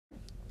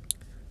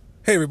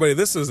Hey everybody,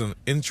 this is an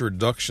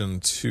introduction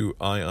to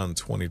Ion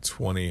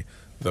 2020.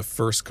 The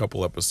first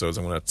couple episodes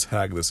I'm going to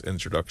tag this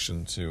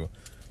introduction to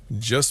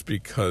just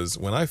because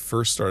when I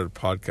first started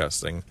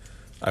podcasting,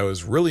 I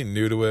was really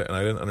new to it and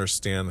I didn't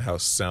understand how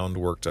sound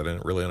worked. I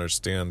didn't really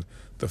understand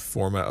the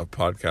format of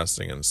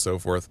podcasting and so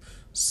forth.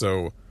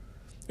 So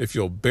if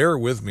you'll bear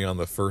with me on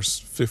the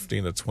first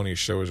 15 to 20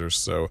 shows or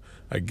so,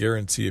 I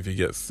guarantee if you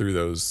get through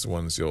those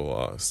ones,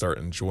 you'll start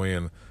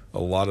enjoying a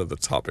lot of the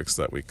topics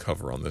that we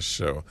cover on this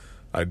show.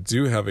 I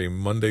do have a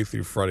Monday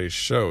through Friday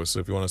show, so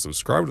if you want to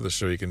subscribe to the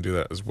show, you can do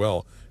that as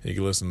well. And you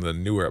can listen to the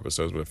newer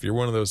episodes. But if you're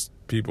one of those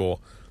people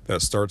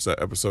that starts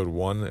at episode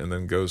 1 and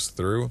then goes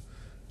through,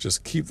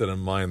 just keep that in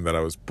mind that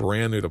I was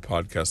brand new to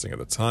podcasting at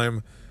the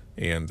time,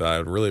 and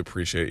I'd really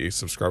appreciate you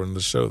subscribing to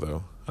the show,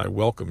 though. I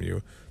welcome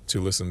you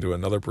to listen to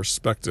another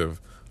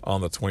perspective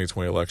on the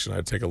 2020 election.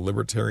 I take a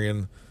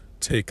libertarian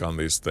take on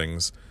these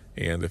things,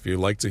 and if you'd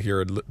like to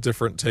hear a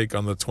different take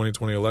on the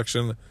 2020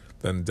 election,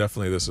 then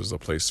definitely this is a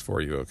place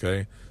for you,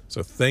 okay?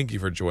 So thank you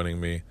for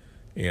joining me,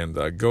 and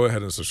go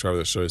ahead and subscribe to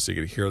the show so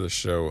you can hear the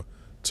show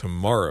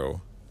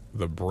tomorrow,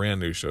 the brand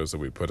new shows that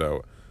we put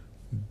out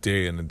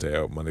day in and day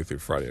out, Monday through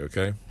Friday,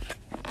 okay?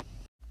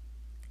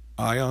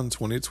 Ion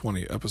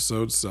 2020,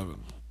 Episode 7.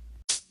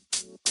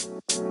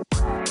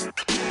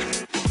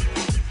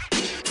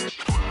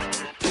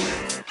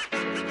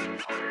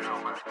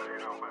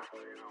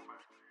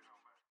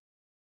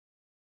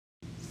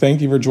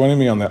 Thank you for joining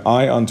me on the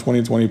Ion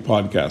 2020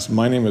 podcast.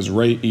 My name is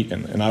Ray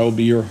Eaton, and I will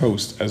be your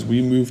host as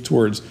we move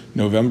towards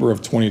November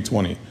of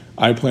 2020.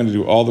 I plan to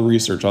do all the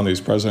research on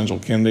these presidential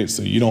candidates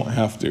so you don't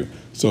have to.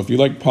 So if you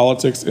like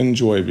politics,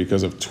 enjoy,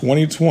 because if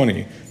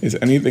 2020 is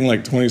anything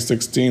like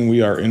 2016,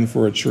 we are in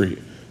for a treat.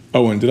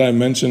 Oh, and did I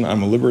mention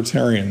I'm a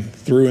libertarian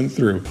through and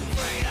through?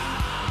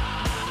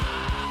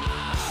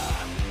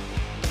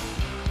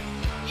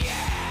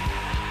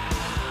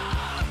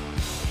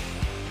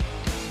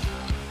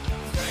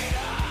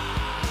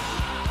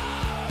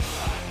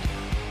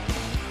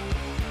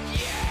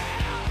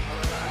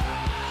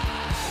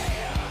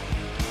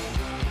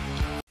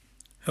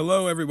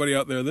 Hello, everybody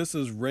out there. This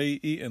is Ray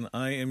Eaton.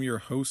 I am your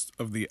host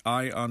of the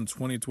Ion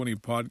 2020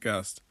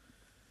 podcast.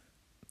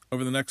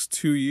 Over the next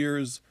 2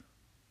 years,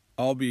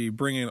 I'll be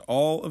bringing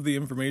all of the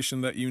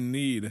information that you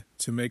need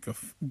to make a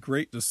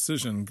great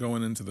decision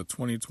going into the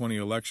 2020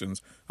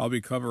 elections. I'll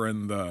be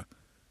covering the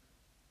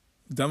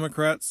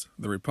Democrats,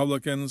 the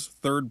Republicans,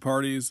 third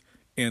parties,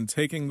 and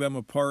taking them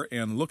apart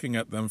and looking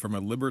at them from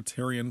a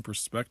libertarian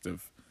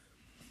perspective.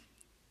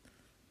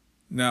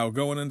 Now,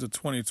 going into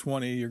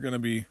 2020,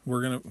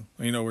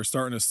 we're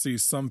starting to see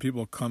some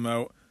people come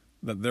out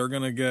that they're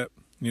going to get,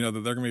 that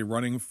they're going to be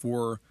running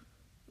for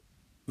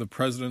the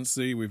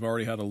presidency. We've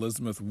already had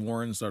Elizabeth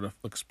Warren start an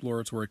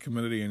exploratory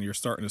committee, and you're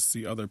starting to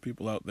see other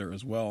people out there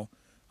as well.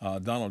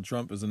 Donald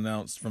Trump has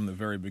announced from the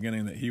very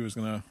beginning that he was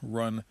going to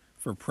run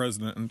for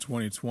president in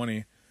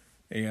 2020,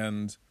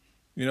 and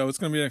it's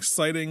going to be an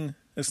exciting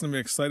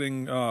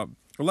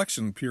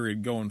election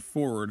period going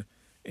forward,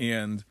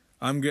 and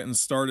I'm getting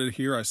started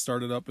here. I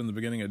started up in the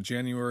beginning of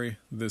January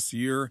this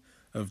year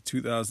of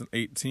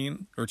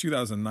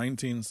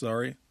 2019,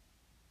 sorry.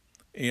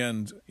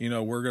 And,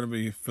 we're going to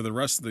be, for the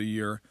rest of the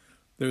year,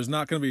 there's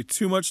not going to be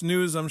too much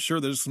news. I'm sure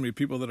there's going to be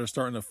people that are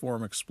starting to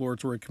form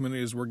exploratory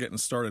committees. I'm getting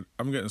started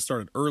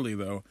early,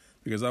 though,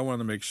 because I want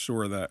to make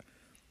sure that,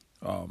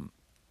 I'm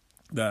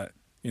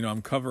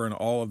covering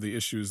all of the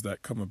issues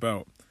that come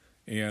about.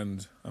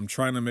 And I'm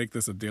trying to make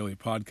this a daily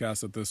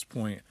podcast at this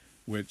point,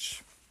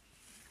 which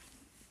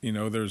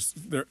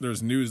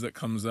there's news that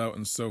comes out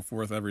and so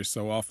forth every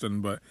so often,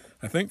 but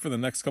I think for the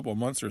next couple of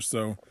months or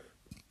so,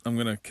 I'm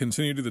going to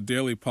continue to do the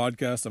daily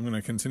podcast. I'm going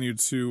to continue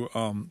to,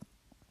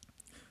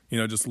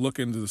 just look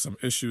into some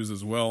issues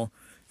as well,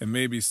 and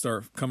maybe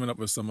start coming up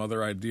with some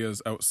other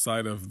ideas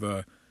outside of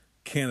the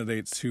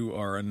candidates who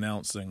are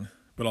announcing.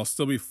 But I'll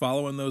still be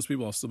following those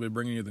people. I'll still be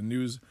bringing you the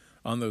news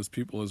on those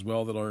people as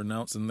well that are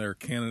announcing their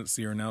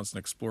candidacy or announcing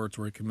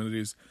exploratory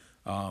committees.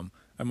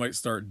 I might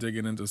start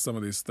digging into some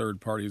of these third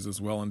parties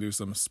as well and do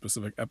some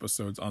specific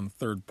episodes on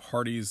third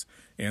parties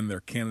and their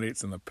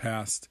candidates in the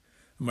past.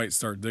 I might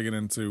start digging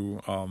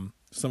into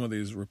some of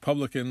these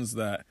Republicans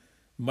that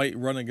might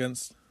run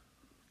against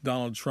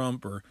Donald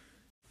Trump.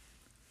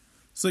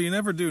 So you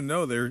never do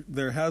know.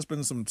 There has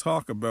been some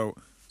talk about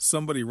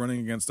somebody running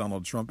against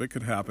Donald Trump. It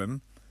could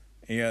happen,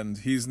 and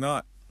he's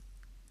not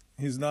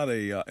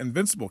a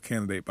invincible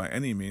candidate by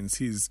any means.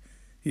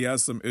 He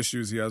has some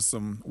issues. He has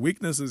some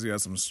weaknesses. He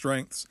has some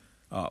strengths.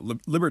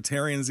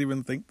 Libertarians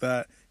even think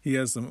that he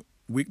has some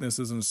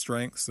weaknesses and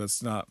strengths.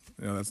 That's not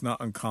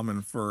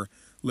uncommon for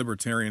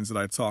libertarians that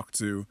I talk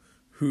to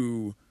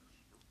who,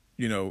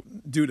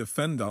 do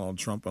defend Donald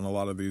Trump on a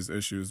lot of these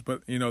issues.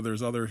 But,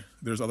 there's other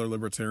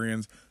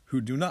libertarians who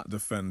do not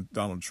defend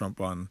Donald Trump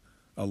on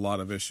a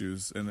lot of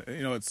issues. And,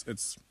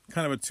 it's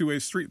kind of a two-way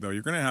street, though.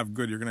 You're going to have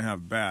good, you're going to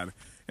have bad.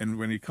 And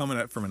when you come at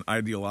it from an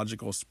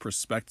ideological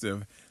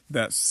perspective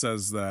that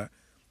says that,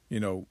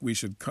 we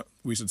should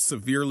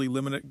severely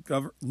limit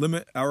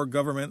our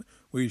government.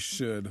 We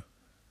should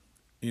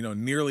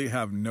nearly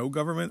have no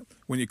government,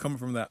 when you come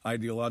from that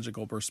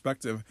ideological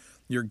perspective,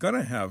 you're going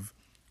to have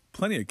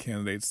plenty of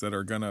candidates that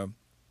are going to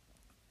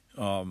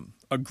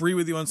agree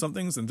with you on some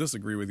things and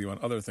disagree with you on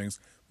other things.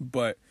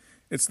 But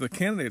it's the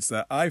candidates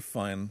that I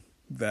find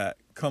that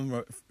come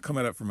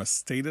at it from a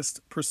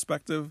statist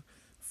perspective,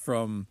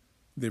 from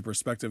the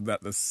perspective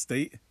that the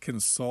state can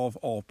solve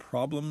all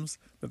problems,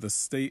 that the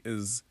state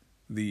is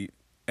the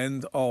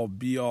end all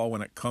be all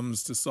when it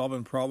comes to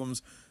solving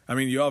problems. I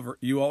mean,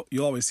 you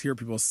always hear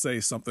people say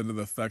something to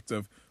the effect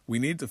of, we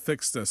need to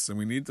fix this, and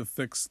we need to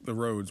fix the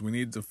roads, we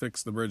need to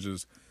fix the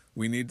bridges,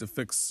 we need to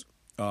fix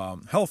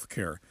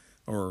healthcare,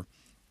 or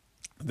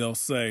they'll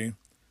say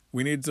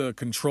we need to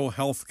control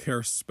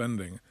healthcare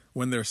spending.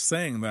 When they're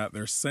saying that,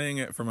 they're saying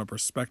it from a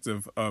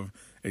perspective of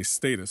a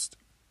statist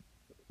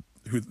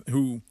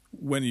who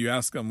when you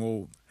ask them,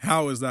 well,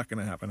 how is that going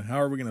to happen?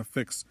 How are we going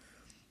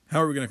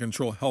to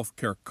control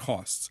healthcare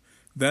costs?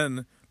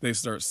 Then they'll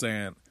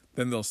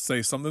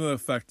say something to the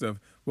effect of,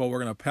 well,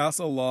 we're going to pass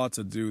a law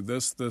to do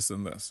this, this,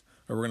 and this.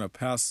 Or we're going to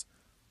pass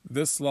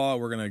this law,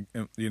 we're going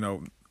to,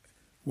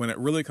 when it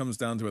really comes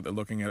down to it, they're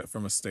looking at it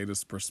from a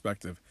statist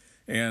perspective.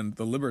 And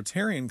the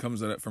libertarian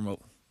comes at it from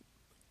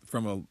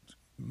a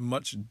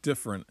much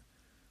different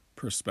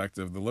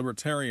perspective. The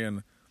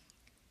libertarian,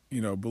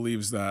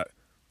 believes that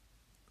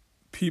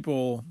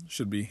people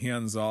should be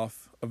hands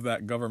off of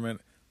that government,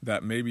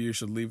 that maybe you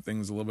should leave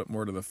things a little bit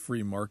more to the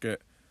free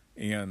market,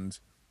 and,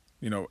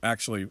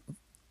 actually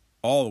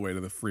all the way to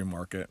the free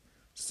market.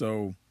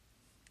 So,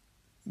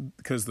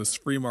 because this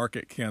free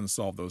market can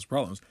solve those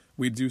problems.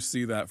 We do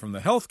see that from the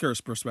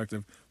healthcare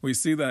perspective. We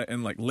see that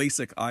in like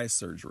LASIK eye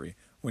surgery.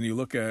 When you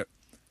look at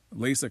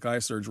LASIK eye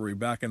surgery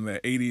back in the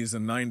 80s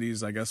and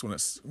 90s, I guess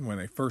when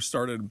they first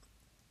started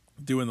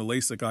doing the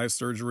LASIK eye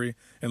surgery,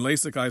 and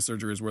LASIK eye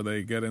surgery is where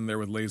they get in there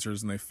with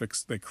lasers and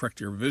they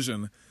correct your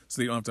vision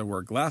so that you don't have to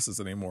wear glasses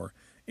anymore.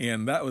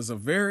 And that was a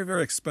very,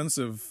 very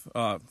expensive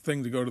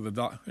thing to go to the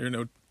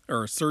doctor,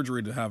 or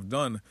surgery to have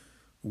done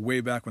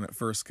way back when it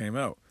first came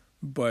out.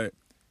 But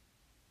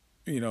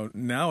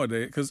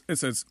nowadays, because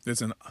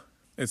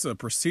it's a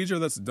procedure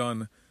that's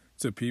done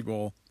to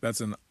people,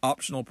 that's an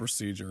optional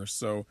procedure,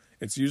 so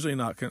it's usually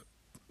not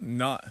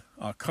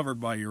covered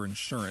by your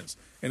insurance.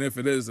 And if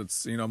it is,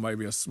 it's might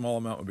be a small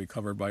amount would be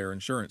covered by your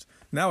insurance.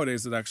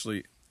 Nowadays, it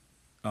actually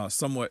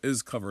somewhat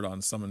is covered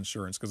on some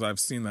insurance, because I've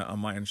seen that on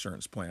my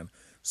insurance plan.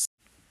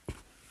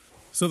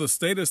 So the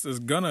statist is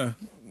gonna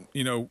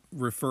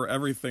refer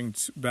everything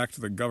back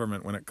to the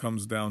government when it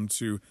comes down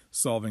to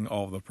solving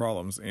all of the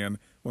problems. And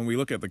when we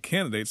look at the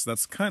candidates,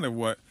 that's kind of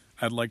what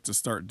I'd like to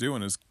start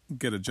doing, is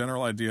get a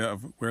general idea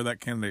of where that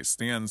candidate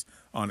stands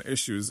on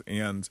issues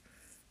and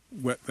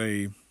what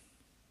they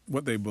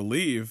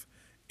believe.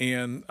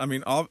 And I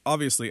mean,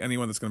 obviously,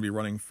 anyone that's going to be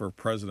running for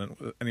president,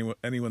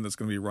 anyone that's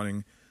going to be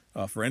running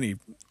for any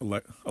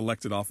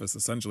elected office,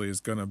 essentially, is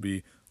going to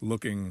be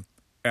looking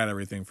at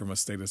everything from a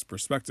statist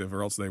perspective,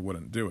 or else they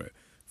wouldn't do it.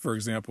 For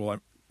example,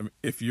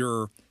 if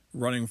you're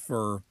running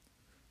for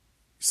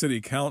city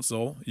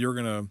council, you're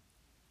going to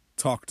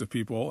talk to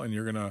people and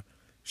you're going to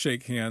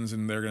shake hands,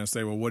 and they're going to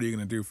say, well, what are you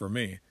going to do for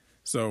me?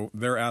 So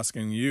they're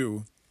asking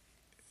you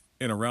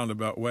in a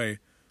roundabout way,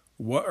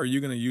 what are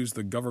you going to use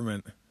the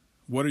government?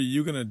 What are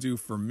you going to do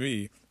for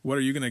me? What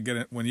are you going to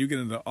get when you get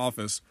into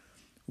office?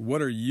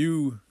 What are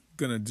you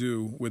going to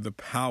do with the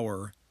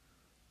power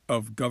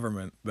of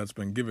government that's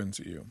been given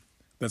to you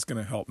that's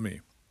going to help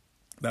me?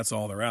 That's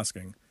all they're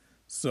asking.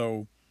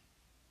 So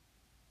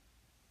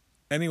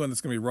anyone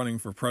that's going to be running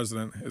for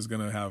president is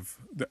going to have,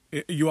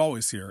 you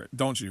always hear it,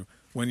 don't you?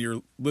 When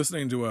you're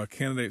listening to a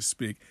candidate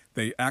speak,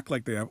 they act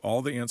like they have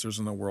all the answers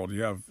in the world.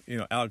 You have,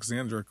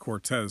 Alexandria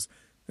Cortez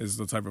is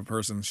the type of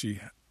person, she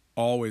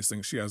always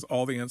thinks she has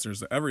all the answers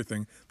to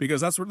everything,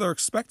 because that's what they're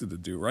expected to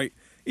do, right?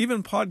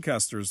 Even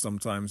podcasters,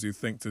 sometimes you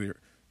think to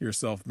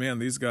yourself, man,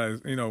 these guys,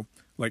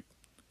 like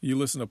you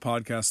listen to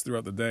podcasts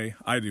throughout the day,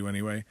 I do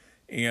anyway,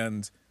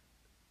 and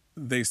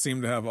they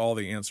seem to have all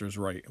the answers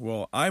right.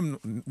 Well,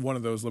 I'm one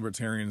of those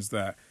libertarians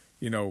that,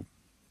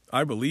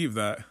 I believe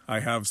that I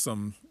have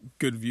some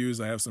good views,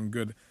 I have some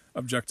good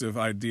objective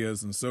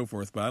ideas and so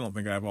forth, but I don't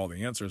think I have all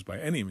the answers by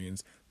any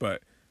means.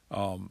 But,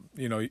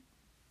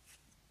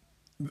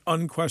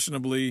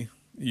 unquestionably,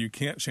 you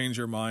can't change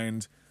your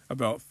mind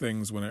about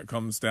things when it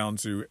comes down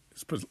to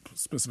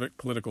specific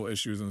political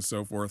issues and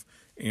so forth.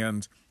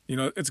 And,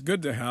 it's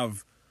good to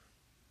have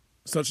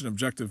such an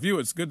objective view.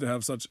 It's good to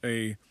have such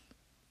a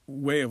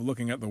way of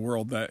looking at the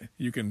world that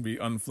you can be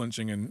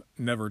unflinching and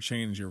never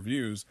change your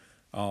views.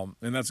 And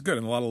that's good.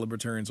 And a lot of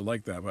libertarians are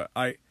like that. But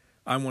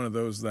I'm one of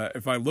those that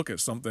if I look at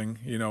something,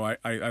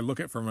 I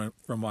look at from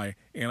my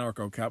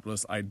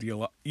anarcho-capitalist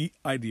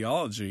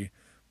ideology,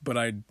 but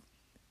I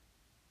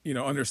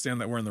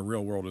understand that we're in the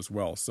real world as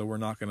well. So we're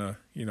not going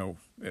to,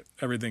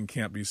 everything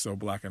can't be so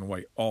black and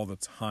white all the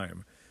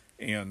time.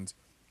 And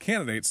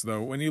candidates,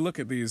 though, when you look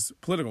at these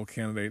political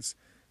candidates,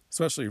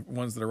 especially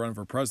ones that are running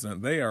for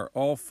president, they are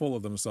all full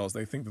of themselves.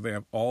 They think that they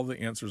have all the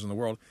answers in the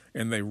world,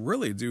 and they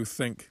really do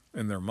think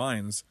in their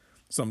minds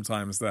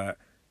sometimes that,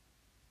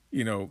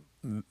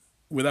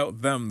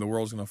 without them, the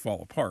world's going to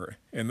fall apart.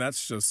 And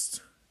that's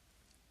just,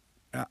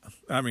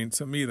 I mean,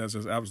 to me, that's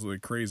just absolutely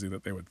crazy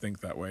that they would think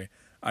that way.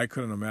 I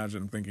couldn't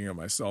imagine thinking of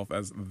myself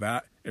as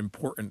that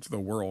important to the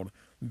world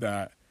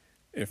that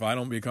if I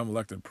don't become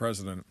elected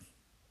president,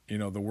 you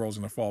know, the world's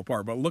going to fall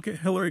apart. But look at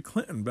Hillary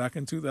Clinton back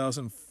in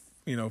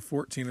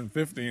 2014 and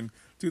 15,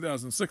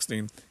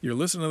 2016. You're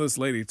listening to this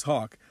lady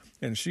talk,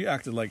 and she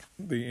acted like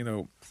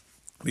the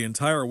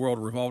entire world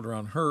revolved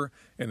around her.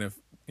 And if,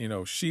 you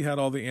know, she had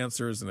all the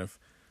answers, and if,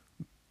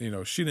 you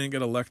know, she didn't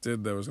get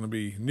elected, there was going to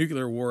be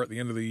nuclear war at the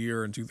end of the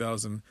year in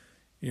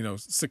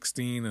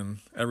 2016 and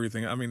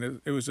everything. I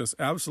mean, it was just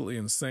absolutely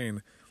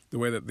insane the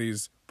way that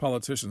these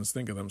politicians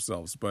think of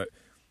themselves. But,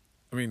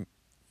 I mean,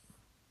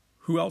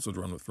 who else would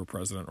run for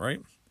president,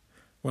 right?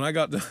 When I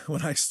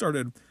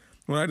decided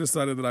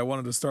that I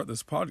wanted to start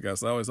this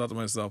podcast, I always thought to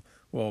myself,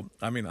 well,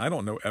 I mean, I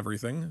don't know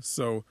everything,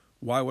 so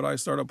why would I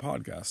start a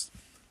podcast?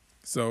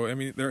 So, I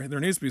mean, there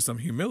needs to be some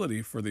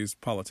humility for these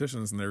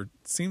politicians, and there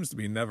seems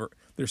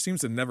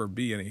to never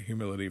be any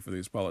humility for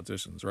these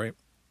politicians, right?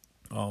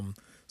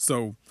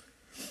 So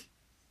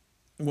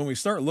when we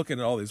start looking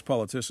at all these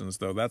politicians,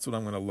 though, that's what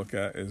I'm going to look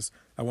at. Is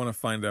I want to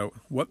find out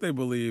what they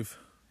believe,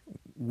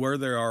 where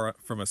they are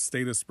from a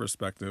status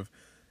perspective,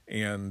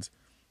 and,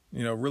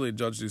 you know, really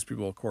judge these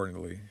people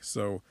accordingly.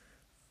 So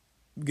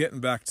getting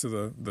back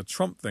to the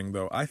Trump thing,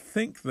 though, I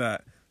think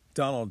that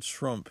Donald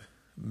Trump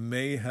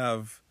may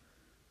have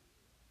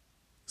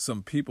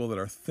some people that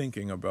are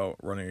thinking about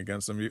running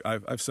against him.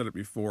 I've said it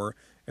before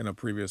in a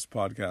previous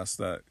podcast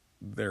that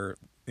that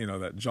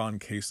John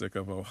Kasich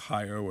of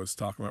Ohio was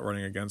talking about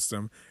running against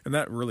him, and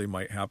that really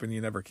might happen.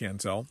 You never can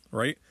tell,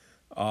 right?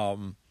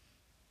 But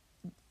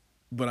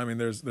I mean,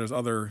 there's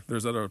other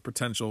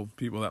potential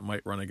people that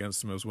might run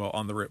against him as well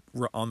on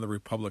the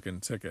Republican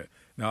ticket.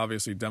 Now,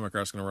 obviously,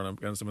 Democrats are going to run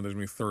against him, and there's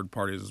going to be third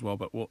parties as well.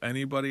 But will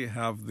anybody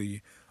have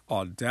the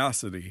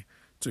audacity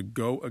to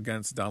go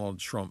against Donald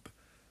Trump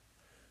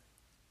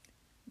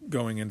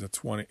going into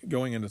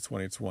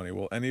 2020?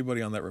 Will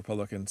anybody on that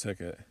Republican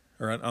ticket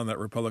or on that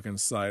Republican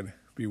side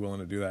be willing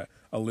to do that?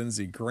 A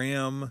Lindsey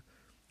Graham,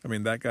 I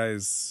mean, that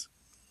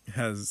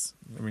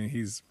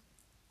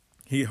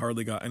he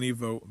hardly got any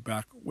vote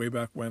way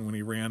back when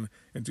he ran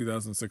in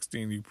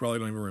 2016. You probably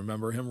don't even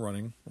remember him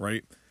running,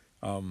 right?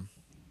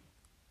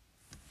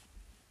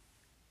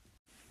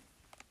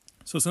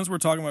 So since we're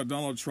talking about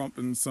Donald Trump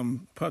and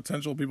some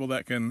potential people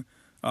that can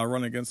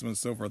run against him and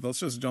so forth, let's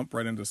just jump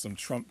right into some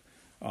Trump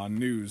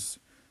news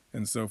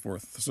and so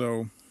forth.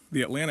 So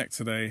The Atlantic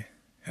today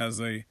has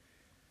that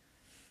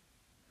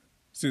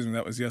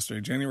was yesterday,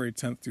 January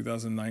 10th,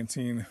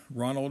 2019.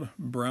 Ronald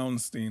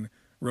Brownstein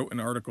wrote an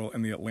article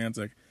in The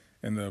Atlantic,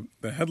 and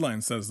the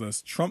headline says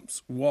this: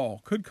 Trump's wall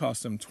could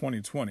cost him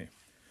 2020.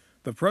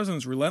 The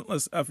president's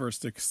relentless efforts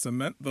to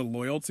cement the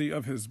loyalty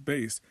of his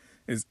base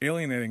is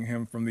alienating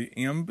him from the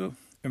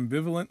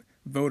ambivalent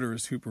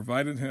voters who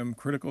provided him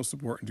critical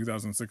support in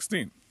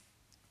 2016.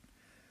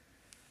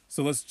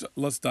 So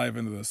let's dive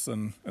into this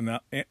and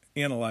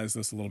analyze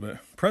this a little bit.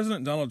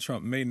 President Donald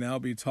Trump may now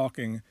be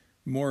talking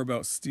more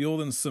about steel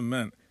than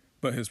cement,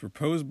 but his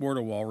proposed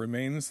border wall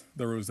remains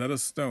the Rosetta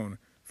Stone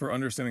for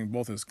understanding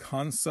both his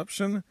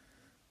conception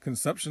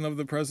of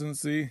the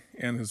presidency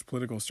and his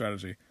political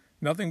strategy.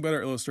 Nothing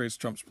better illustrates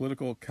Trump's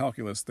political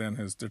calculus than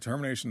his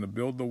determination to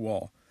build the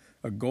wall,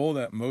 a goal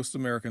that most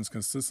Americans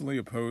consistently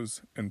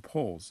oppose in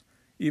polls,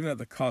 even at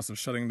the cost of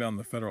shutting down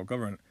the federal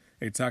government,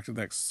 a tactic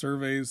that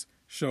surveys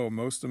show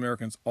most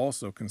Americans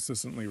also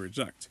consistently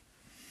reject.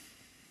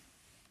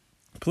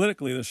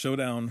 Politically, the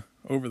showdown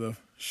over the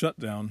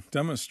shutdown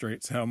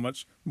demonstrates how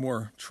much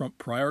more Trump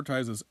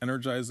prioritizes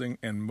energizing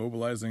and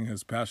mobilizing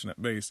his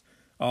passionate base,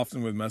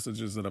 often with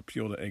messages that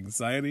appeal to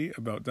anxiety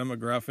about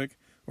demographic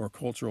or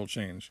cultural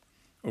change,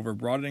 over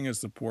broadening his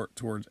support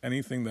towards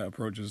anything that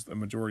approaches the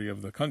majority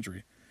of the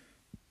country.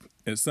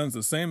 It sends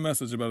the same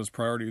message about his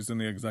priorities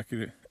in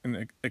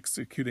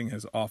executing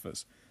his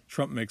office.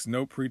 Trump makes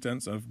no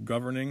pretense of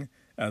governing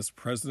as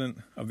president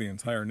of the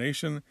entire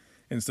nation.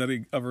 Instead, he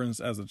governs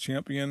as a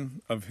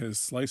champion of his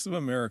slice of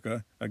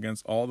America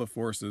against all the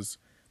forces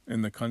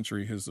in the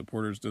country his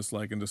supporters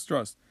dislike and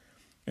distrust,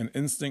 an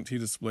instinct he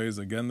displays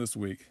again this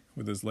week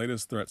with his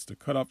latest threats to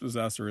cut off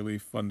disaster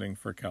relief funding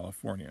for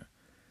California.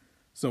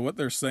 So what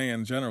they're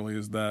saying generally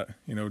is that,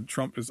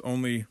 Trump is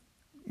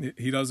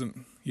he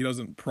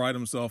doesn't pride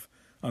himself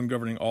on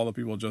governing all the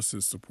people, just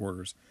his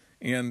supporters.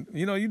 And,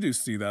 you do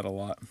see that a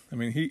lot. I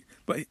mean,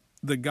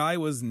 the guy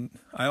was,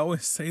 I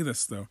always say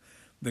this though,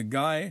 the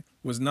guy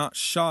was not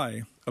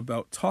shy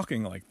about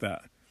talking like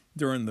that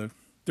during the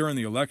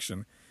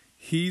election.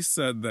 He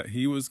said that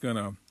he was going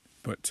to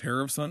put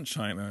tariffs on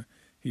China.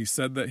 He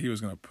said that he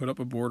was going to put up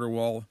a border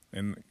wall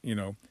and,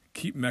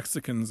 keep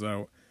Mexicans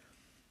out.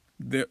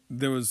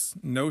 There was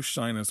no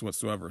shyness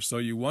whatsoever. So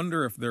you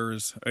wonder if there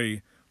is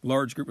a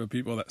large group of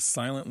people that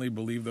silently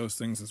believe those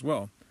things as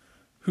well.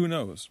 Who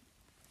knows?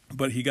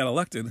 But he got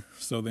elected,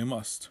 so they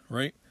must,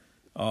 right?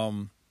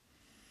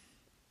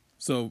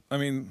 So, I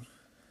mean,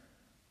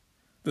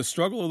 the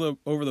struggle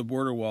over the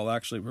border wall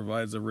actually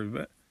provides a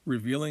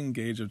revealing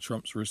gauge of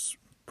Trump's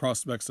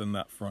prospects in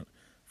that front.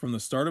 From the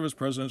start of his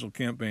presidential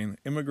campaign,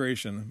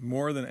 immigration,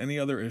 more than any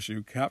other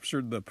issue,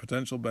 captured the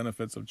potential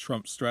benefits of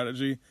Trump's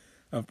strategy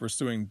of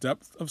pursuing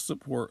depth of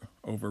support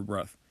over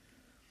breadth.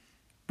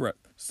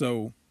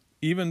 So,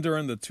 even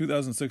during the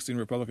 2016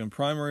 Republican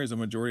primaries, a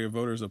majority of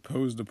voters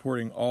opposed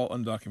deporting all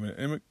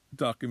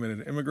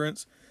undocumented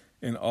immigrants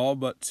in all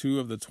but 2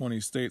 of the 20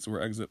 states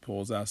where exit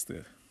polls asked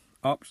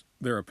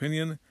their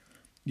opinion.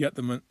 Yet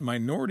the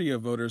minority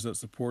of voters that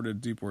supported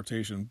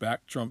deportation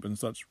backed Trump in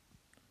such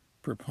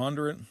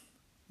preponderant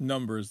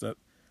numbers that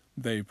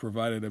they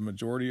provided a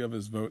majority of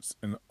his votes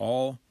in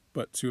all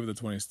but 2 of the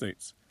 20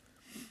 states.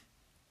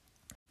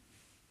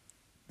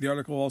 The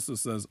article also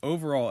says,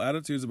 overall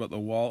attitudes about the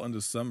wall in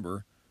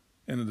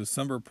a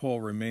December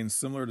poll remained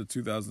similar to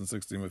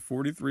 2016, with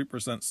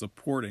 43%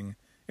 supporting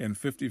and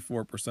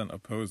 54%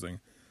 opposing.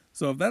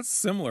 So if that's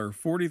similar,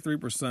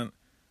 43%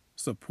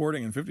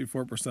 supporting and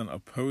 54%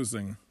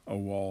 opposing a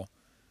wall,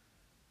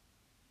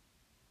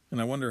 and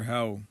I wonder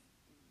how,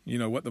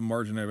 what the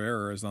margin of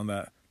error is on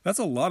that. That's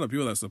a lot of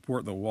people that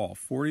support the wall.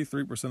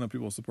 43% of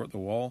people support the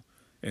wall,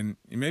 and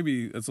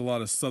maybe it's a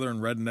lot of Southern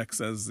rednecks,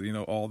 as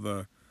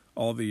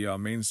all the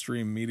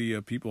mainstream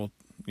media people,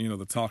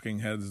 the talking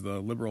heads, the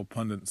liberal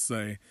pundits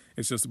say.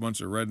 It's just a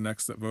bunch of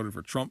rednecks that voted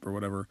for Trump or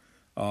whatever,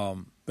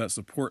 that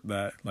support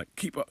that. Like,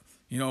 keep up,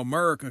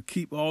 America,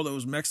 keep all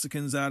those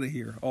Mexicans out of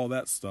here, all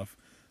that stuff.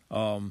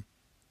 But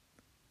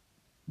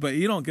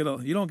you don't get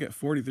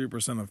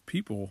 43% of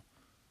people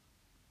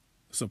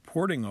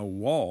supporting a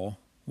wall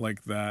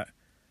like that,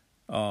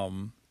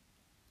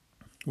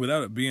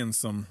 without it being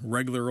some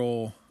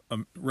regular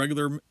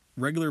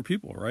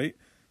people, right?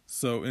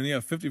 So, and you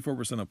have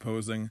 54%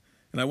 opposing,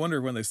 and I wonder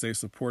when they say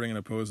supporting and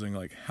opposing,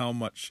 like how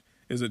much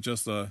is it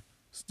just do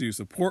you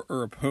support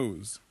or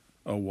oppose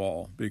a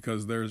wall?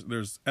 Because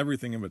there's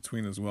everything in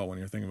between as well when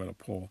you're thinking about a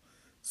poll.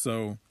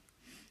 So,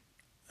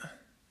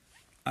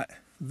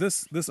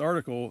 this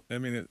article, I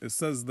mean, it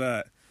says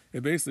that,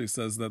 it basically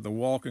says that the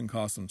wall can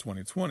cost them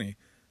 2020,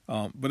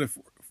 but if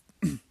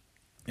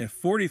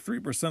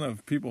 43%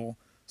 of people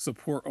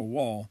support a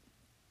wall,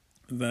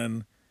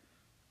 then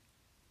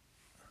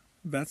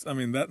that's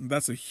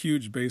a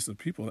huge base of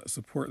people that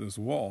support this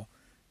wall,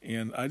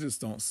 and I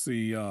just don't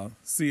see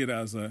it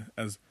as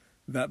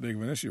that big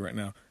of an issue right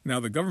now. Now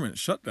the government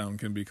shutdown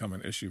can become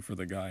an issue for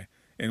the guy,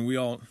 and we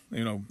all,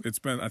 it's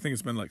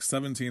been like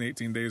 17,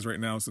 18 days right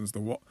now since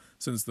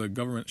the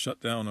government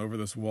shutdown over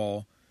this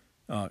wall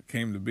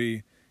came to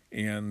be,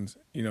 and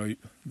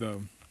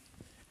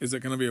is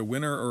it going to be a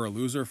winner or a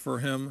loser for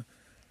him?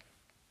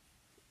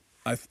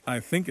 I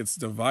think it's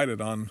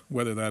divided on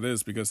whether that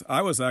is, because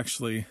I was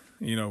actually,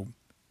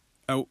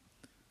 out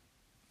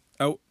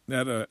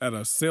at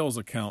a sales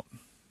account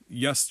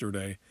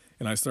yesterday,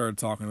 and I started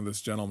talking to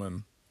this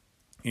gentleman,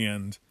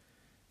 and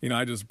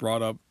I just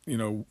brought up,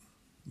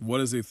 what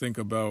does he think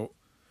about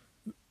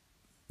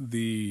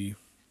the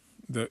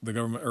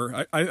government,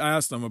 or I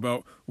asked him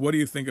about, what do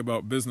you think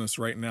about business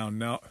right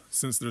now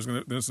since there's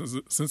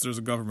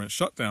a government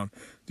shutdown,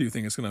 do you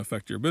think it's going to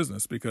affect your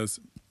business? Because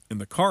in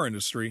the car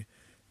industry,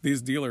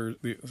 these dealers,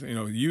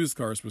 used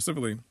cars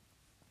specifically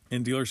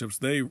in dealerships,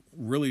 they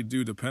really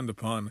do depend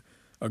upon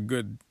a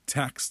good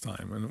tax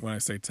time. And when I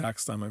say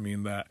tax time, I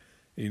mean that,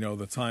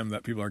 the time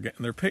that people are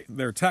getting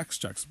their tax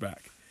checks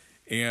back.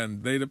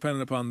 And they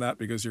depend upon that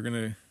because you're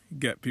going to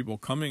get people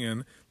coming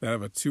in that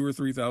have a $2,000 or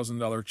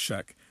 $3,000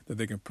 check that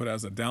they can put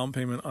as a down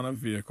payment on a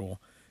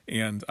vehicle.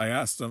 And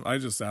I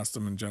just asked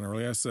them in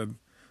generally, I said,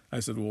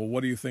 well,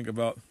 what do you think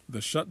about the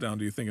shutdown?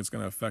 Do you think it's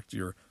going to affect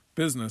your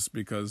business?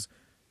 Because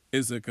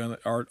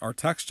our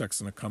tax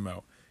check's going to come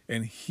out?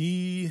 And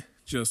he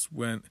just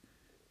went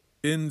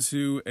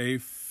into a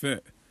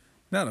fit.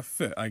 Not a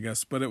fit, I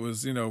guess, but it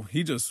was,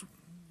 he just,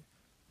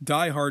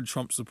 diehard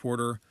Trump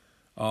supporter,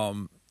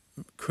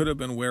 could have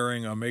been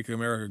wearing a Make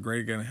America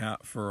Great Again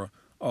hat for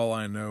all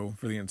I know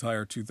for the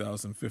entire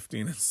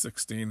 2015 and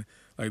 16.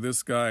 Like,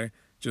 this guy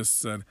just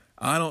said,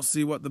 I don't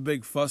see what the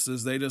big fuss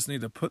is. They just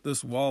need to put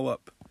this wall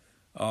up,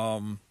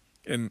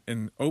 and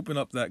open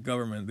up that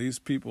government. These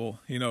people,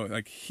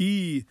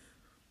 he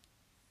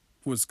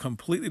was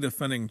completely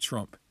defending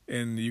Trump.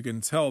 And you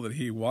can tell that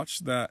he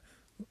watched that,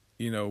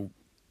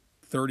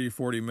 30,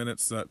 40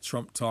 minutes that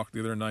Trump talked the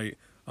other night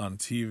on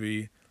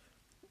TV,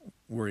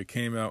 where he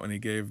came out and he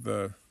gave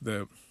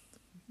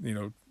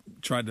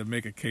tried to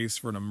make a case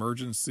for an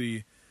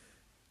emergency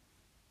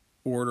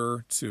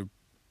order to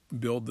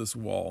build this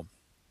wall.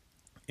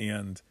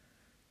 And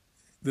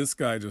this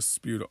guy just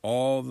spewed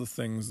all the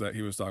things that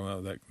he was talking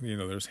about, that,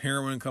 there's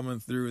heroin coming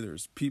through,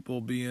 there's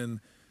people being,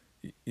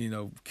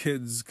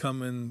 kids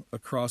coming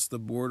across the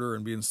border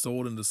and being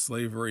sold into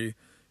slavery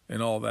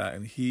and all that.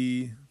 And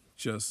he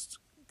just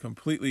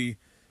completely,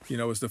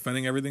 was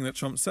defending everything that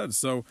Trump said.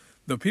 So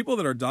the people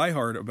that are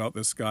diehard about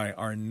this guy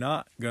are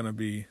not going to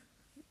be,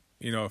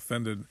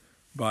 offended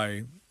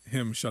by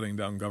him shutting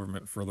down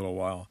government for a little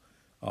while.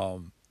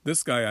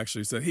 This guy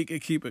actually said he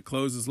could keep it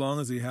closed as long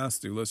as he has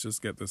to. Let's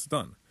just get this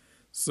done.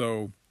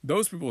 So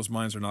those people's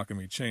minds are not going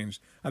to be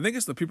changed. I think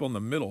it's the people in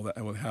the middle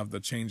that would have the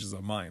changes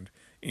of mind.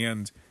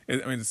 And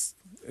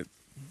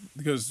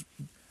because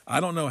I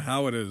don't know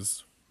how it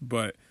is,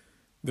 but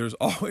there's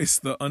always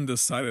the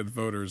undecided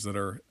voters that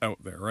are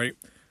out there, right?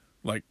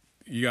 Like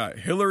you got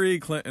Hillary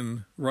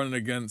Clinton running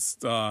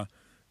against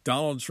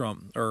Donald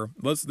Trump, or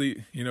let's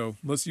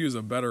use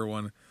a better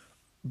one,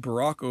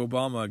 Barack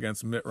Obama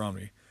against Mitt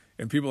Romney,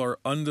 and people are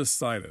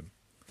undecided,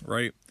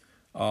 right?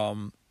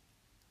 You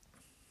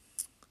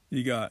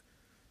got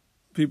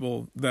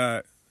people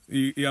that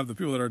you have the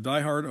people that are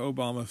diehard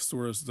Obama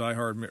supporters,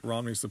 diehard Mitt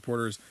Romney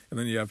supporters, and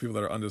then you have people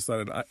that are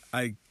undecided.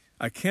 I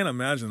can't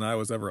imagine I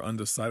was ever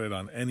undecided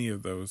on any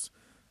of those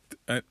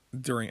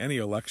during any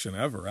election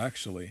ever,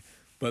 actually.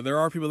 But there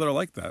are people that are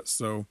like that.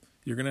 So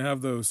you're going to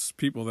have those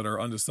people that are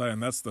undecided,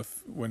 and that's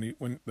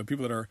when the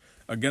people that are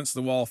against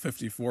the wall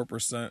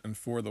 54% and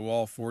for the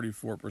wall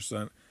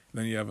 44%.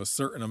 Then you have a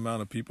certain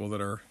amount of people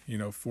that are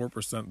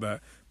 4%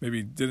 that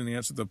maybe didn't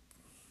answer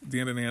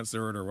didn't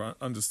answer it or were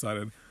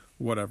undecided,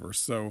 whatever.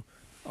 So,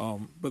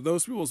 but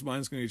those people's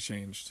minds can be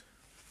changed,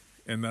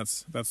 and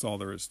that's all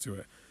there is to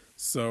it.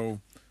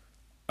 So,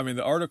 I mean,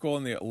 the article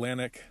in the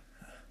Atlantic,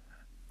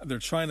 they're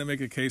trying to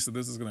make a case that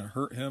this is going to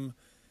hurt him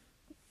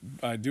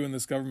by doing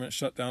this government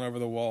shutdown over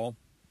the wall.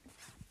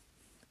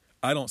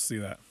 I don't see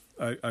that.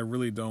 I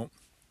really don't.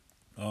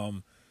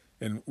 And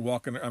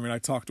walking, I mean, I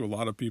talk to a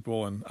lot of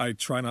people, and I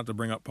try not to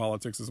bring up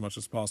politics as much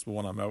as possible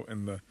when I'm out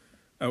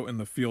in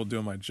the field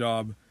doing my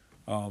job.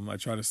 I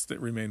try to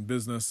remain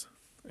business,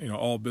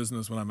 all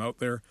business when I'm out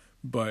there.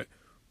 But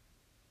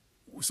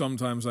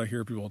sometimes I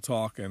hear people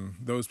talk, and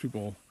those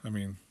people, I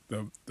mean,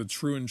 the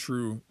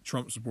true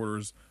Trump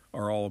supporters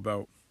are all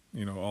about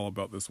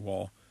this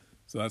wall.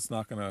 So that's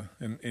not going to,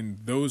 and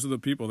those are the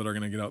people that are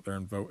going to get out there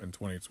and vote in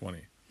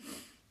 2020.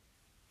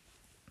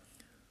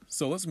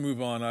 So let's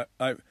move on.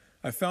 I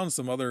found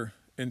some other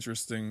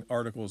interesting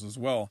articles as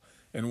well.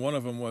 And one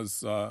of them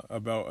was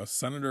about a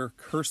Senator,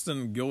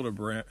 Kirsten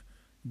Gillibrand,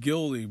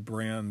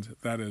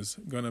 that is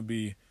going to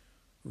be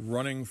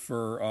running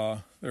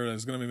for,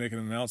 is going to be making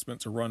an announcement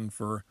to run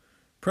for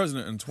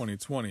president in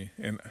 2020.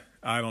 And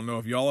I don't know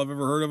if y'all have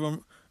ever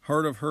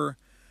heard of her.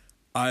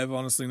 I've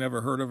honestly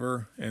never heard of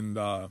her, and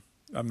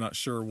I'm not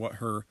sure what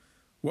her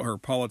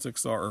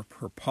politics are or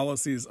her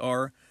policies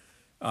are.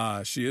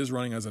 She is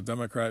running as a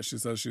Democrat. She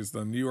says she's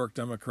the New York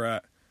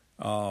Democrat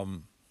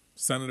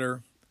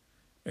senator,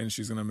 and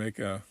she's going to make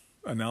a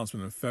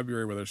announcement in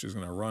February whether she's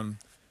going to run.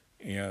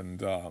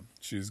 And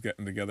she's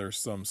getting together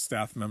some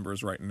staff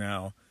members right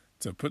now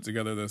to put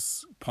together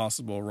this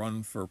possible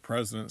run for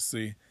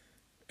presidency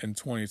in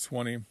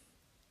 2020.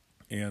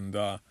 And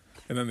then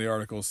the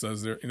article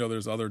says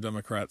there's other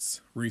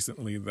Democrats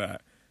recently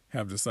that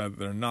have decided that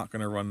they're not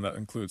going to run. That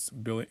includes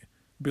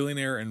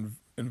billionaire and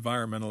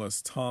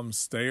environmentalist Tom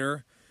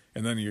Steyer.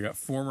 And then you got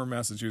former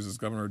Massachusetts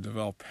Governor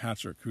Deval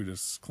Patrick, who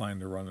declined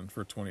to run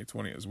for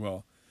 2020 as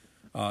well.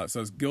 It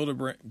says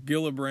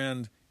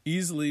Gillibrand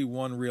easily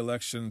won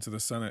re-election to the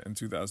Senate in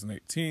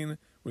 2018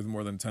 with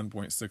more than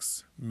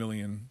 $10.6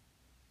 million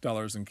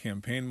in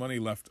campaign money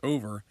left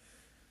over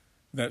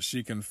that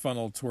she can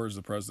funnel towards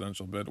the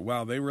presidential bid.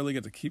 Wow, they really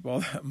get to keep all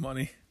that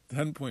money,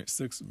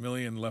 $10.6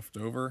 million left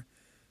over.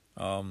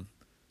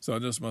 So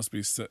it just must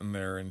be sitting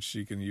there, and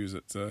she can use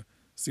it to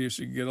see if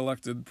she can get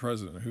elected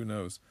president. Who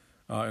knows?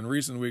 In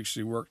recent weeks,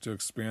 she worked to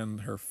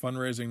expand her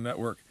fundraising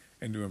network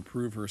and to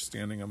improve her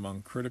standing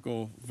among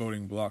critical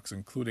voting blocs,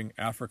 including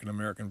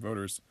African-American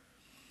voters.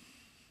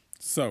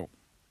 So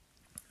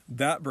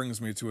that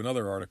brings me to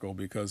another article,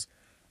 because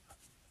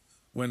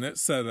when it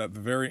said at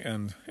the very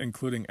end,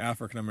 including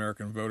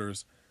African-American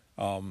voters,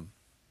 and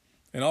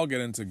I'll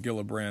get into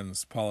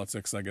Gillibrand's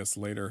politics, I guess,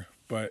 later,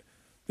 but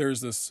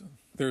there's this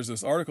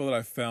article that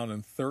I found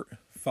in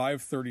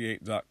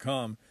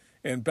 538.com,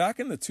 and back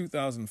in the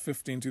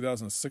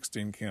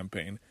 2015-2016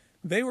 campaign,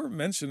 they were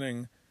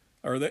mentioning,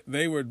 or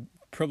they would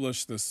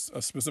publish a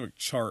specific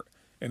chart,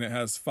 and it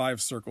has 5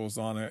 circles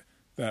on it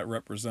that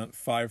represent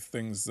 5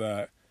 things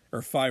or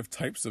 5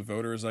 types of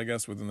voters, I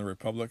guess, within the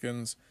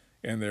Republicans.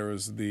 And there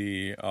was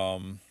the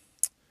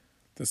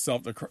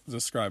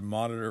self-described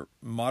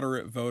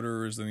moderate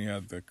voters, then you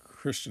had the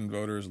Christian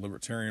voters,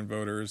 libertarian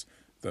voters,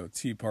 the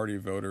Tea Party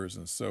voters,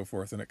 and so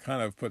forth. And it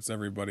kind of puts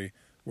everybody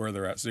where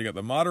they're at. So you got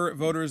the moderate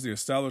voters, the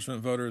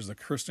establishment voters, the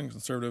Christian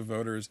conservative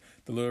voters,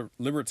 the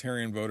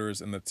libertarian voters,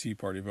 and the Tea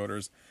Party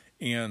voters.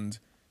 And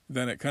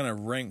then it kind of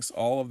ranks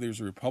all of these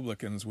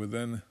Republicans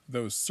within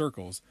those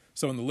circles.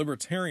 So on the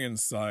libertarian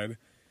side,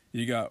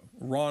 you got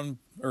Rand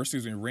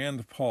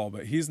Paul,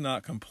 but he's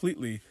not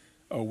completely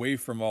away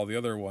from all the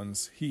other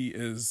ones. He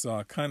is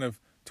kind of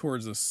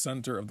towards the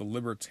center of the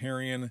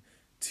libertarian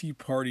Tea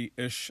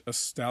Party-ish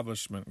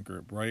establishment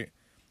group, right?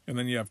 And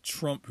then you have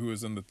Trump, who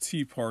is in the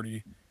Tea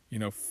Party,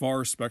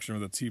 far spectrum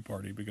of the Tea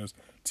Party, because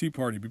Tea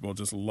Party people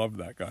just love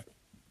that guy.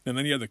 And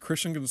then you have the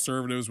Christian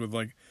conservatives with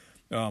like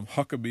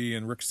Huckabee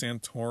and Rick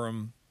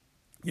Santorum.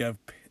 You have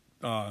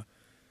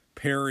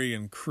Perry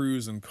and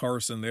Cruz and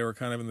Carson. They were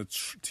kind of in the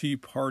Tea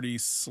Party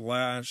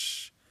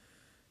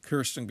 /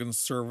 Christian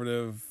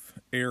conservative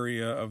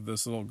area of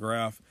this little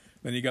graph.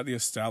 Then you got the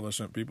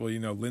establishment people,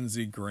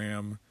 Lindsey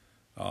Graham,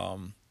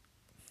 and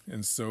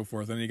so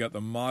forth. Then you got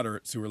the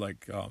moderates who are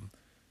like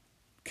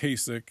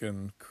Kasich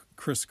and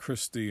Chris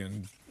Christie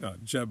and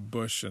Jeb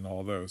Bush and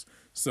all those.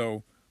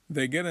 So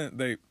they get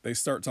in, they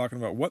start talking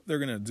about what they're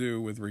going to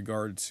do with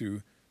regard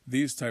to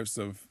these types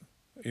of,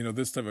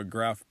 this type of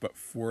graph, but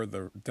for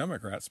the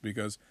Democrats,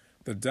 because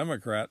the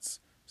Democrats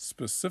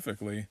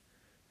specifically,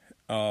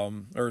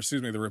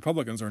 the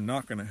Republicans are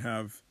not going to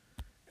have,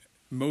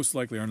 most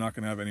likely are not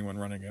going to have anyone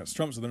running against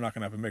Trump, so they're not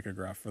going to have to make a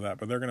graph for that,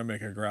 but they're going to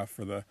make a graph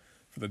for the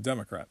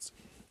Democrats.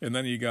 And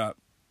then it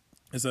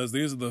says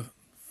these are the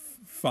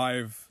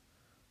five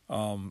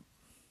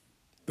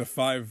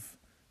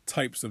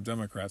types of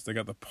Democrats. They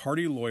got the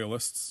party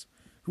loyalists,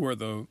 who are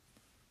the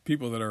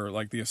people that are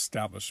like the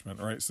establishment,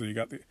 right? So you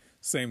got the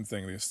same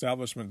thing, the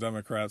establishment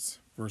Democrats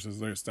versus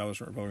the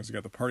establishment Republicans. You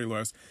got the party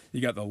loyalists.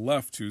 You got the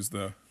left, who's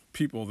the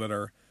people that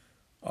are,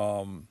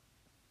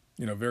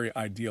 very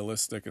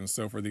idealistic and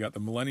so forth. You got the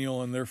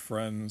millennial and their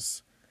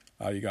friends.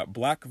 You got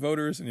black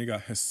voters and you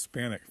got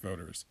Hispanic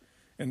voters.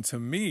 And to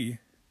me,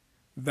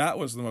 that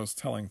was the most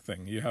telling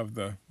thing. You have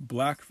the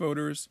black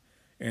voters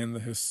and the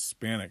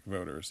Hispanic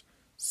voters.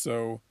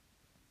 So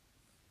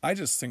I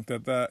just think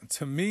that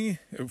to me,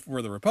 if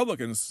we're the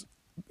Republicans,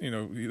 they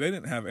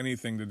didn't have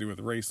anything to do with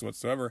race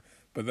whatsoever.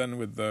 But then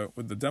with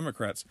the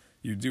Democrats,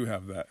 you do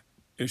have that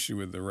issue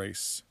with the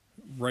race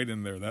right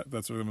in there.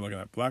 That's what I'm looking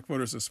at. Black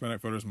voters,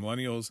 Hispanic voters,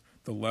 millennials,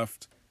 the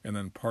left, and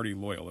then party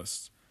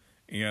loyalists.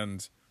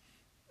 And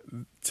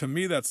to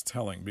me, that's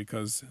telling,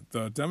 because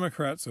the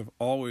Democrats have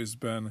always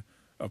been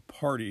a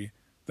party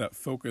that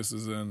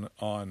focuses in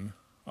on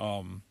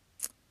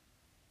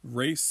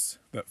race,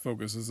 that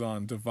focuses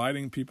on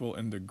dividing people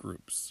into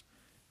groups.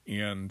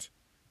 And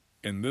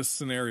in this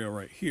scenario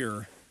right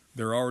here,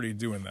 they're already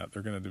doing that.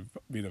 They're going to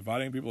be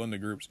dividing people into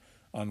groups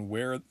on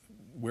where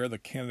the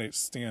candidates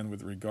stand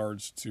with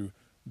regards to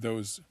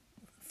those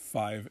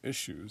 5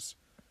 issues.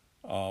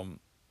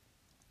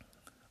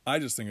 I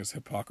just think it's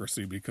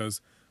hypocrisy,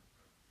 because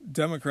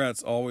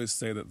Democrats always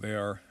say that they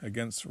are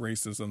against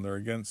racism, they're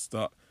against,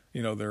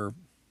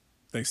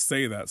 they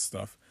say that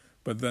stuff,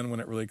 but then when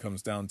it really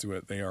comes down to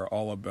it, they are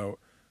all about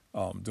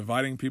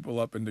dividing people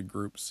up into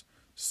groups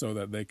so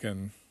that they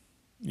can,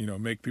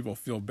 make people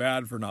feel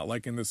bad for not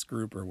liking this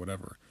group or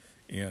whatever.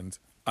 And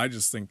I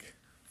just think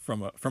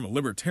from a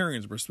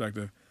libertarian's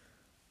perspective,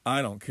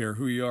 I don't care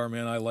who you are,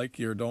 man. I like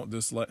you or don't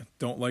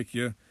like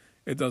you.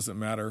 It doesn't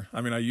matter.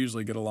 I mean, I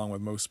usually get along with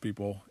most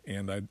people,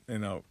 and I'm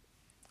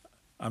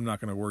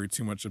not going to worry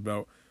too much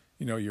about,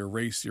 your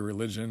race, your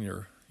religion,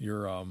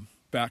 your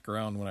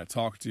background when I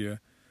talk to you.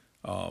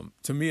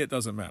 To me, it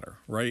doesn't matter,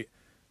 right?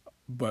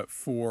 But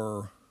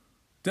for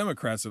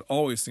Democrats, it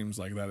always seems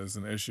like that is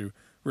an issue.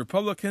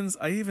 Republicans,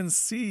 I even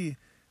see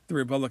the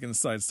Republican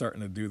side starting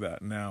to do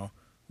that now,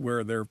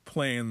 where they're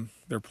playing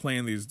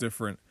these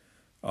different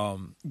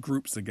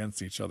groups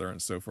against each other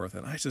and so forth.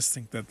 And I just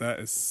think that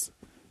is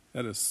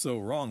so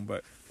wrong.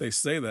 But they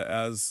say that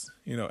as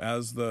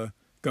the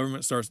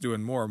government starts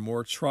doing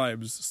more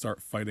tribes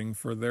start fighting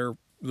for their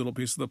little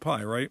piece of the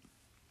pie, right?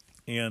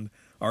 And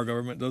our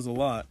government does a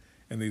lot,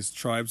 and these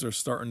tribes are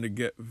starting to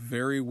get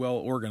very well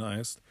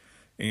organized.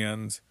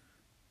 And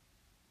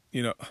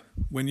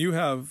when you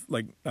have,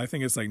 I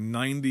think it's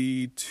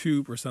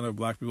 92% of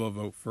black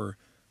people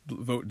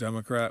vote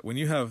Democrat. When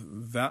you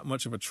have that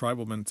much of a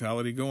tribal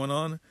mentality going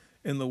on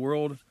in the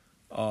world,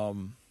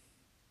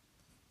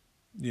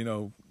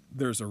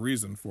 there's a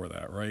reason for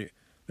that, right?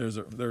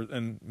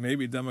 And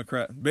maybe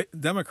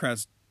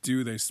Democrats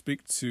do. They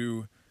speak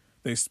to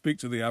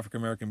the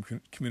African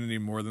American community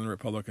more than the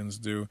Republicans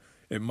do.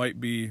 It might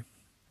be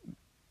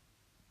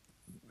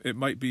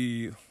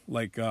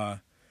like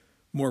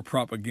more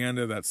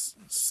propaganda that's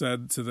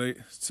said to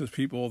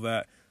people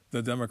that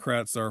the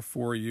Democrats are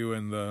for you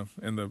and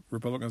the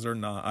Republicans are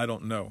not. I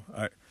don't know.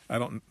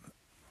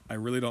 I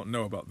really don't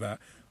know about that.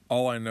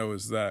 All I know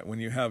is that when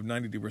you have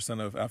 92%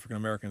 of African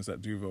Americans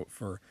that do vote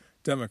for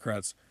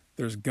Democrats,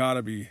 there's got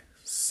to be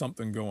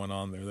something going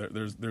on there.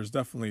 There's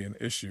definitely an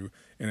issue,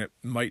 and it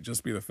might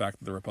just be the fact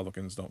that the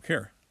Republicans don't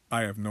care.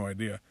 I have no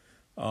idea.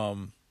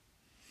 I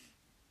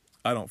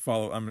don't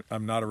follow.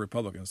 I'm not a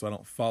Republican, so I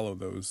don't follow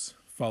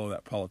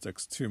that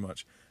politics too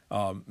much.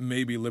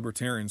 Maybe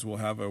libertarians will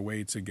have a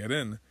way to get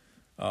in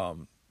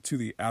to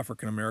the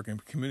African American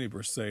community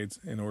per se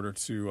in order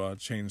to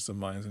change some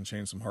minds and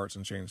change some hearts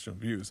and change some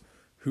views.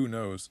 Who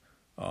knows?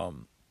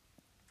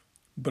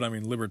 But I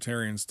mean,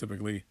 libertarians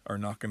typically are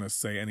not going to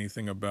say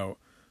anything about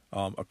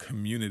a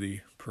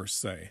community per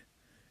se,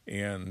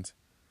 and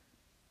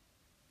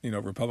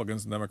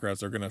Republicans and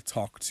Democrats are going to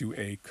talk to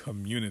a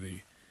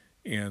community,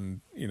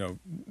 and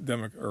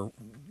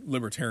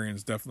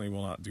libertarians definitely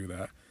will not do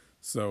that.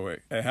 So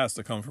it has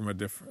to come from a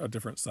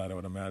different side, I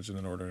would imagine,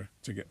 in order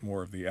to get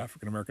more of the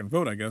African American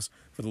vote, I guess,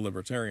 for the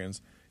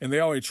libertarians. And they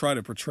always try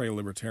to portray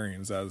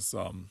libertarians as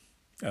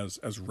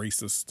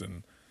racist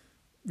and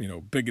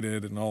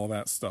bigoted and all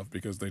that stuff,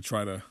 because they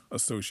try to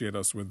associate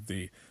us with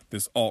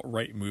this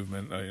alt-right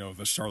movement,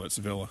 the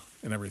Charlottesville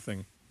and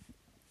everything.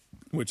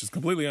 which is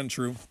completely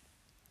untrue.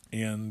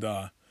 And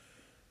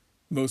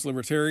most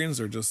libertarians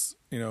are just,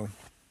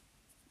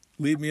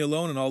 leave me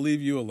alone and I'll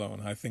leave you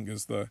alone, I think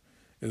is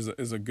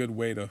a good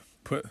way to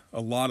put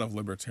a lot of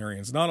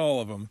libertarians. Not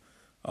all of them.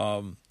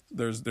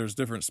 There's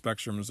different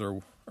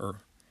spectrums or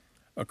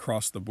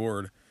across the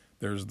board.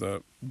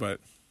 But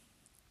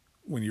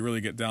when you really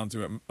get down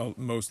to it,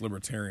 most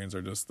libertarians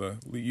are just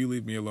you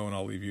leave me alone,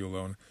 I'll leave you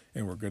alone,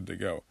 and we're good to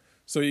go.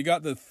 So you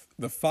got the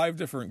 5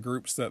 different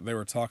groups that they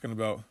were talking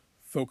about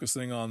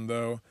focusing on,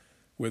 though,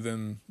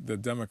 within the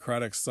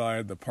Democratic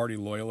side: the party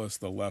loyalists,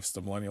 the lefts,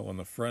 the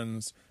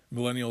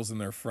millennials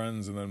and their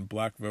friends, and then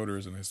black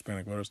voters and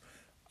Hispanic voters.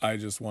 I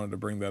just wanted to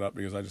bring that up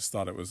because I just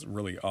thought it was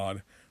really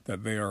odd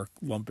that they are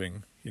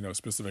lumping,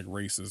 specific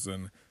races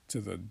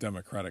into the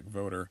Democratic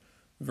voter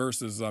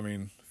versus,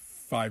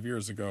 5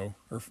 years ago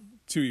or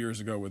 2 years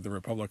ago with the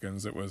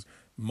Republicans, it was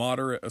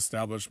moderate,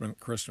 establishment,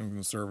 Christian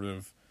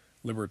conservative,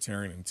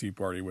 libertarian, and Tea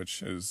Party,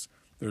 which is,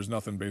 there's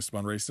nothing based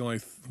upon race. The only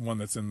one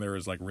that's in there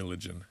is like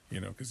religion,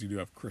 because you do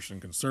have Christian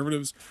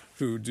conservatives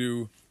who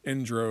do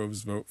in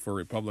droves vote for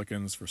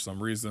Republicans for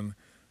some reason,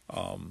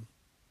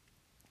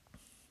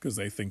 because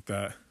they think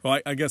that, well,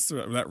 I guess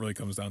that really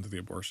comes down to the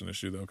abortion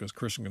issue, though, because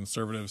Christian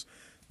conservatives,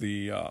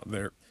 they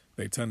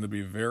tend to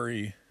be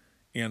very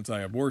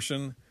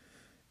anti-abortion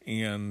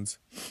and,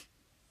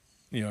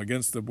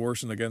 against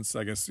abortion, against,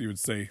 I guess you would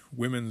say,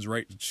 women's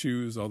right to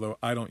choose, although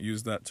I don't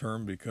use that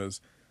term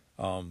because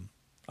I'm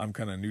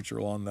kind of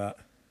neutral on that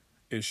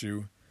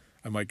issue.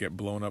 I might get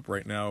blown up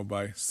right now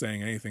by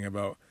saying anything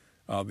about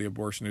the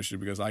abortion issue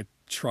because I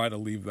try to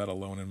leave that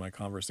alone in my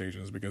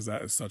conversations because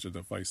that is such a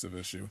divisive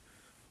issue.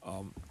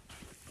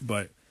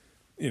 But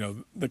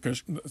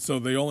so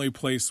the only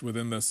place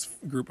within this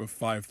group of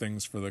 5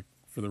 things for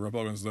the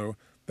Republicans, though,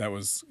 that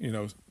was,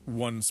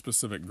 one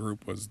specific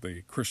group was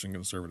the Christian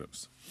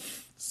conservatives.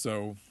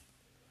 So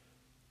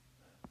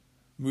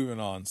moving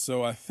on.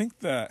 So I think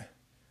that,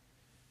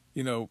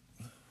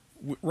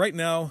 right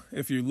now,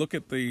 if you're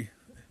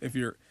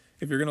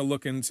going to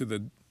look into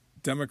the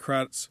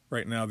Democrats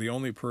right now, the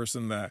only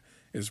person that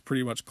is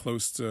pretty much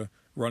close to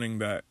running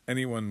that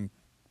anyone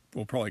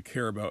will probably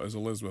care about is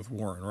Elizabeth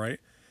Warren, right?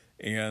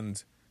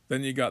 And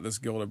then you got this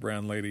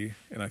Gillibrand lady,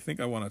 and I think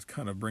I want to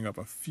kind of bring up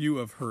a few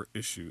of her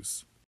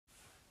issues.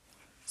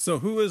 So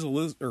who is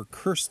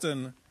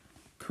Kirsten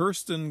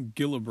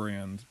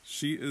Gillibrand?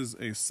 She is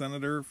a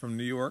senator from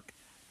New York,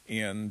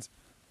 and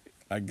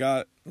I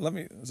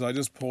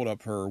just pulled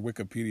up her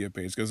Wikipedia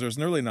page because there's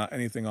really not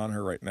anything on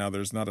her right now.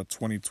 There's not a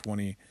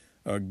 2020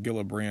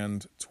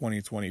 Gillibrand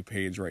 2020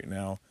 page right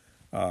now.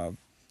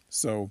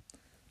 So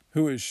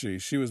who is she?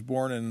 She was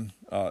born in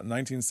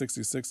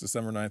 1966,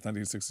 December 9th,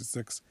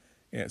 1966.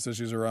 And it says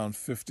she's around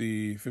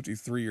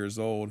 53 years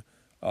old.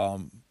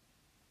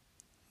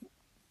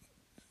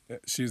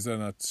 She was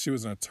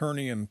an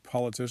attorney and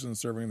politician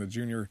serving the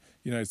junior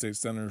United States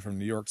Senator from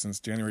New York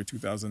since January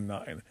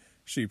 2009.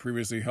 She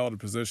previously held a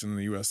position in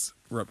the U.S.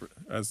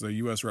 as the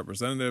U.S.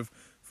 representative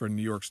for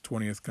New York's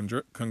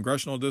 20th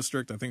congressional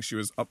district. I think she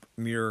was up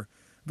near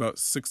about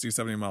 60,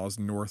 70 miles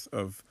north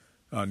of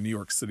New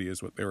York City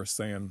is what they were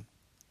saying.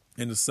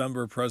 In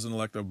December,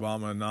 President-elect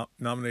Obama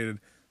nominated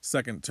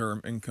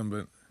second-term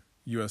incumbent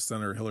U.S.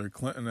 Senator Hillary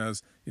Clinton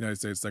as United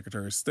States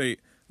Secretary of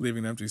State,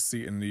 leaving an empty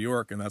seat in New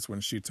York, and that's when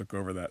she took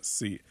over that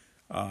seat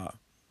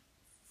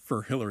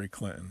for Hillary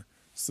Clinton.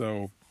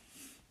 So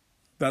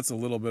that's a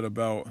little bit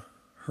about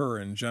her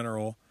in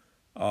general.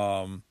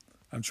 I'm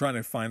trying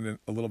to find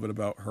a little bit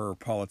about her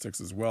politics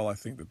as well. I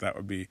think that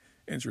would be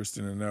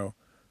interesting to know.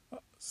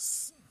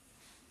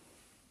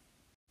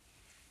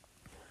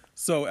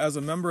 So as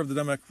a member of the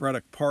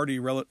Democratic Party,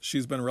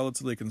 she's been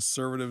relatively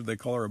conservative. They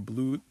call her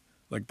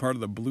part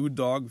of the Blue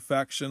Dog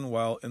faction,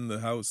 while in the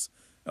House,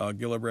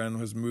 Gillibrand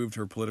has moved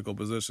her political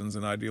positions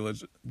and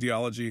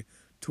ideology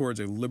towards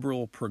a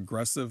liberal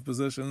progressive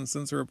position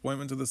since her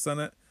appointment to the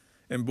Senate.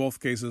 In both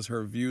cases,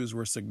 her views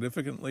were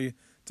significantly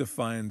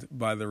defined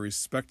by the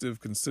respective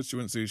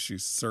constituencies she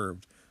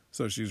served.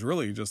 So she's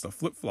really just a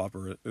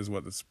flip-flopper, is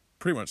what it's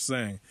pretty much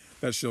saying,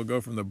 that she'll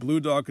go from the Blue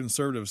Dog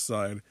conservative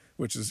side,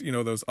 which is,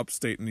 those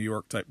upstate New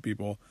York type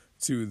people,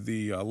 to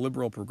the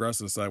liberal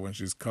progressive side when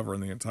she's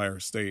covering the entire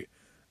state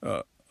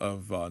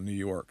of New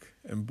York.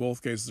 In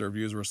both cases, her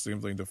views were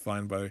simply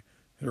defined by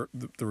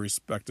the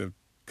respective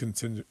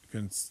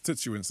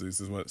constituencies,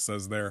 is what it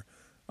says there.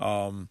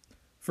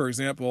 For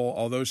example,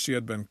 although she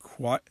had been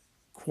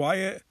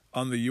quiet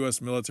on the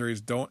U.S.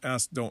 military's don't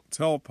ask, don't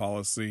tell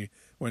policy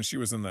when she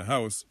was in the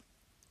House,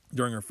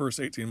 during her first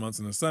 18 months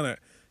in the Senate,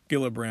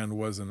 Gillibrand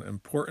was an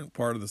important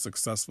part of the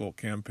successful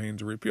campaign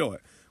to repeal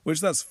it,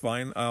 which that's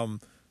fine.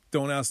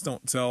 Don't ask,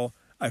 don't tell.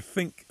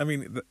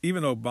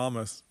 Even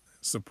Obama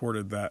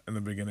supported that in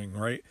the beginning,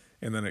 right?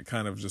 And then it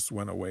kind of just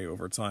went away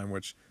over time,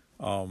 which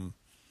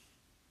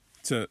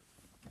to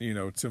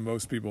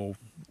most people,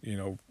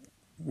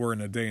 we're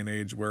in a day and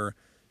age where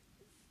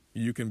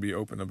you can be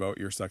open about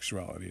your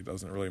sexuality. It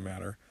doesn't really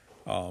matter.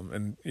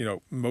 And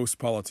most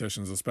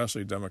politicians,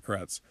 especially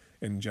Democrats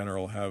in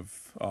general,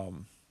 have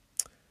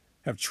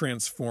have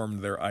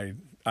transformed their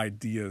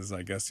ideas,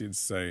 I guess you'd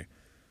say,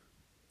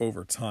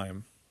 over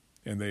time,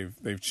 and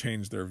they've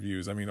changed their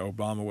views. I mean,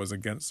 Obama was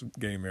against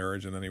gay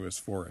marriage, and then he was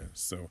for it.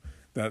 So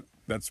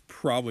that's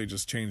probably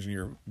just changing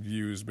your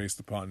views based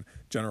upon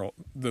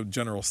the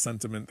general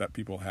sentiment that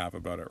people have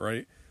about it,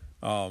 right?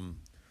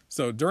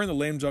 So during the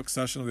lame duck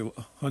session of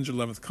the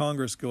 111th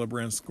Congress,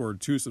 Gillibrand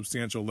scored 2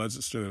 substantial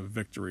legislative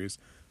victories: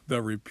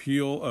 the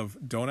repeal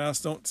of Don't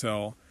Ask, Don't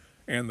Tell,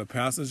 and the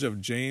passage of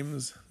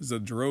James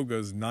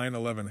Zadroga's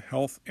 9/11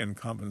 Health and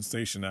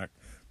Compensation Act.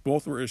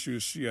 Both were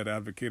issues she had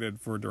advocated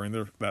for during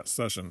that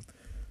session.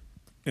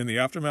 In the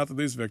aftermath of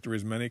these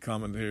victories, many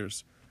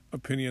commentators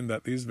opinion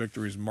that these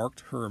victories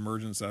marked her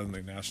emergence on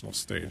the national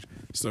stage.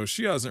 So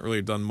she hasn't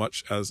really done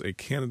much as a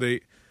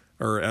candidate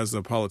or as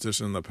a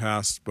politician in the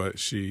past, but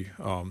she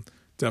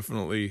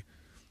definitely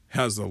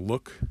has the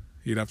look.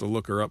 You'd have to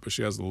look her up, but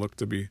she has the look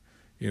to be,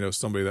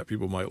 somebody that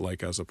people might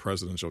like as a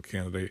presidential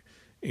candidate.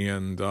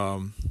 And,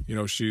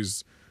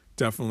 she's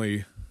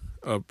definitely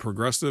a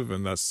progressive,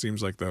 and that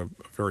seems like the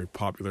very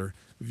popular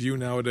view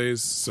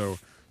nowadays. So,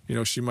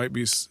 she might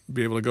be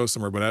able to go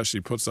somewhere, but as she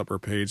puts up her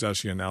page, as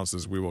she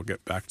announces, we will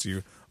get back to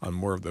you on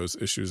more of those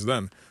issues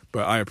then.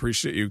 But I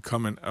appreciate you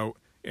coming out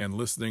and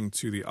listening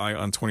to the Eye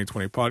on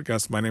 2020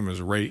 podcast. My name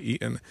is Ray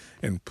Eaton,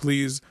 and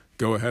please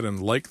go ahead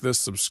and like this,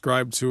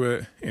 subscribe to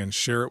it, and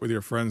share it with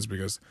your friends,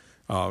 because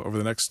over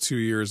the next 2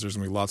 years, there's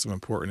going to be lots of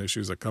important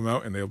issues that come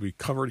out, and they'll be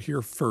covered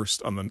here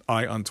first on the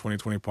Eye on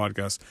 2020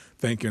 podcast.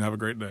 Thank you, and have a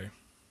great day.